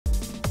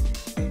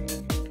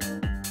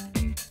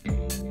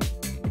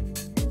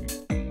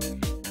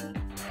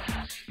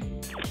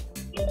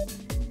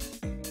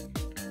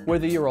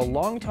Whether you're a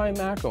longtime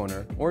Mac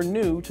owner or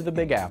new to the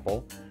Big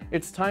Apple,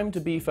 it's time to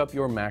beef up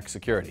your Mac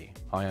security.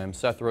 Hi, I'm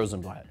Seth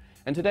Rosenblatt,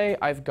 and today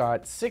I've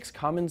got 6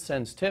 common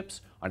sense tips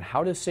on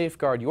how to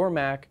safeguard your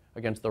Mac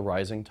against the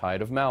rising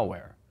tide of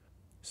malware.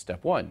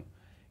 Step 1.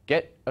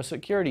 Get a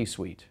security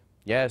suite.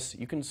 Yes,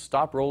 you can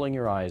stop rolling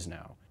your eyes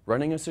now.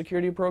 Running a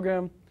security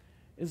program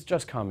is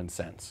just common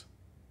sense.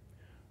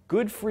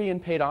 Good free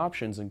and paid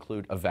options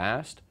include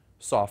Avast,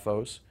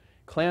 Sophos,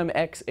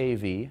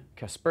 ClamXAV,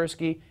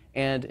 Kaspersky,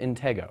 and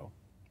Intego.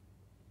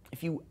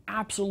 If you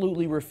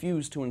absolutely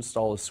refuse to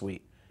install a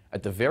suite,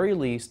 at the very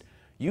least,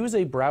 use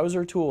a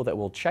browser tool that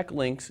will check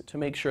links to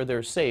make sure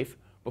they're safe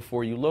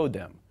before you load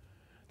them.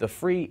 The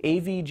free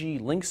AVG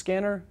link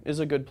scanner is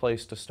a good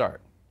place to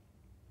start.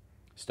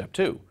 Step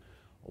 2.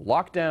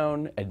 Lock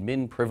down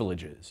admin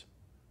privileges.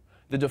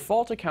 The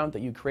default account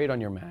that you create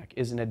on your Mac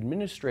is an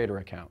administrator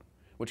account,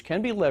 which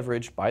can be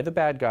leveraged by the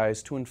bad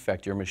guys to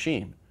infect your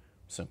machine.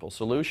 Simple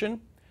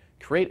solution: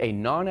 create a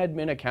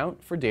non-admin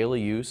account for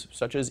daily use,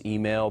 such as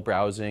email,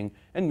 browsing,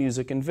 and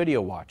music and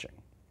video watching.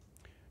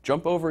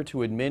 Jump over to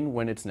admin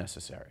when it's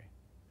necessary.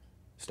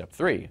 Step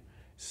 3.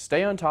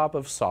 Stay on top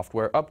of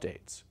software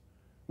updates.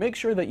 Make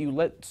sure that you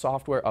let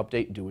software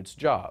update do its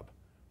job.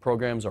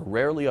 Programs are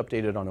rarely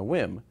updated on a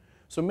whim,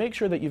 so make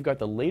sure that you've got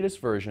the latest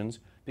versions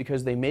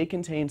because they may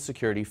contain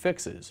security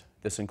fixes.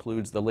 This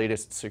includes the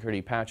latest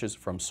security patches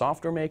from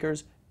software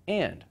makers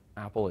and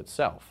Apple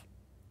itself.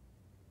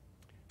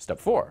 Step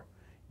 4.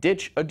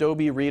 Ditch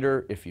Adobe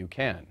Reader if you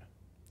can.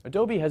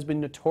 Adobe has been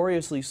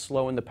notoriously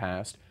slow in the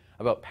past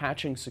about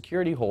patching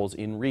security holes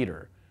in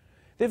Reader.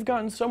 They've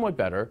gotten somewhat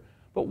better,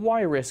 but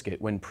why risk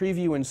it when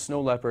Preview and Snow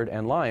Leopard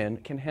and Lion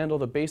can handle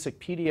the basic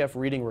PDF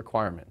reading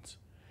requirements?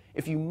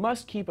 If you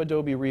must keep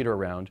Adobe Reader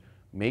around,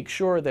 make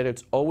sure that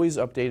it's always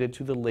updated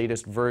to the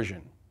latest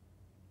version.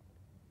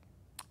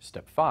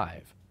 Step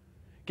 5.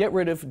 Get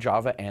rid of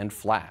Java and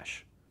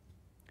Flash.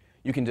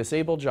 You can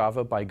disable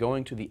Java by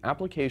going to the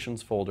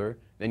Applications folder,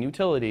 then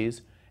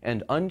Utilities,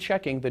 and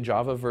unchecking the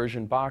Java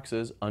version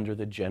boxes under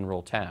the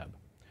General tab.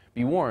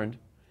 Be warned,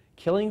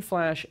 killing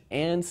Flash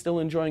and still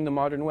enjoying the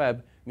modern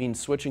web means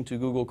switching to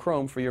Google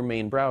Chrome for your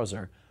main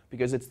browser,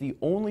 because it's the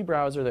only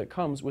browser that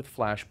comes with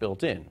Flash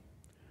built in.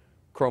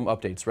 Chrome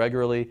updates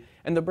regularly,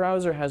 and the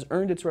browser has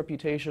earned its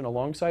reputation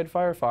alongside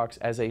Firefox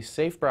as a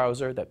safe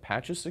browser that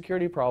patches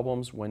security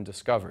problems when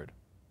discovered.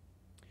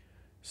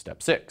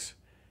 Step 6.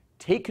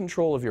 Take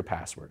control of your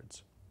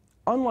passwords.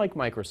 Unlike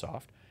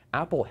Microsoft,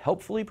 Apple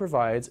helpfully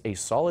provides a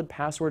solid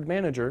password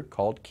manager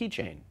called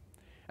Keychain.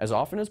 As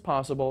often as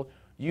possible,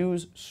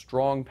 use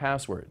strong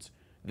passwords.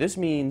 This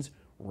means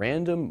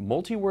random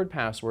multi-word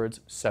passwords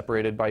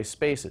separated by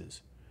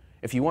spaces.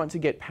 If you want to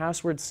get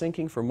password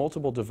syncing for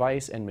multiple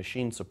device and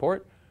machine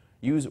support,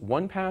 use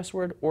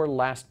 1Password or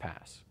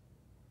LastPass.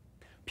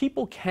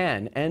 People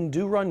can and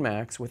do run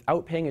Macs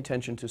without paying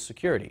attention to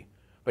security,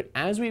 but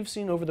as we've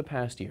seen over the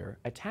past year,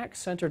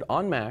 attacks centered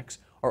on Macs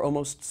are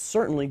almost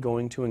certainly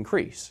going to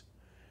increase.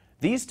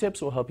 These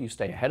tips will help you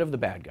stay ahead of the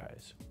bad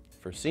guys.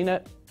 For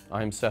CNET,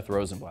 I'm Seth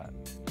Rosenblatt.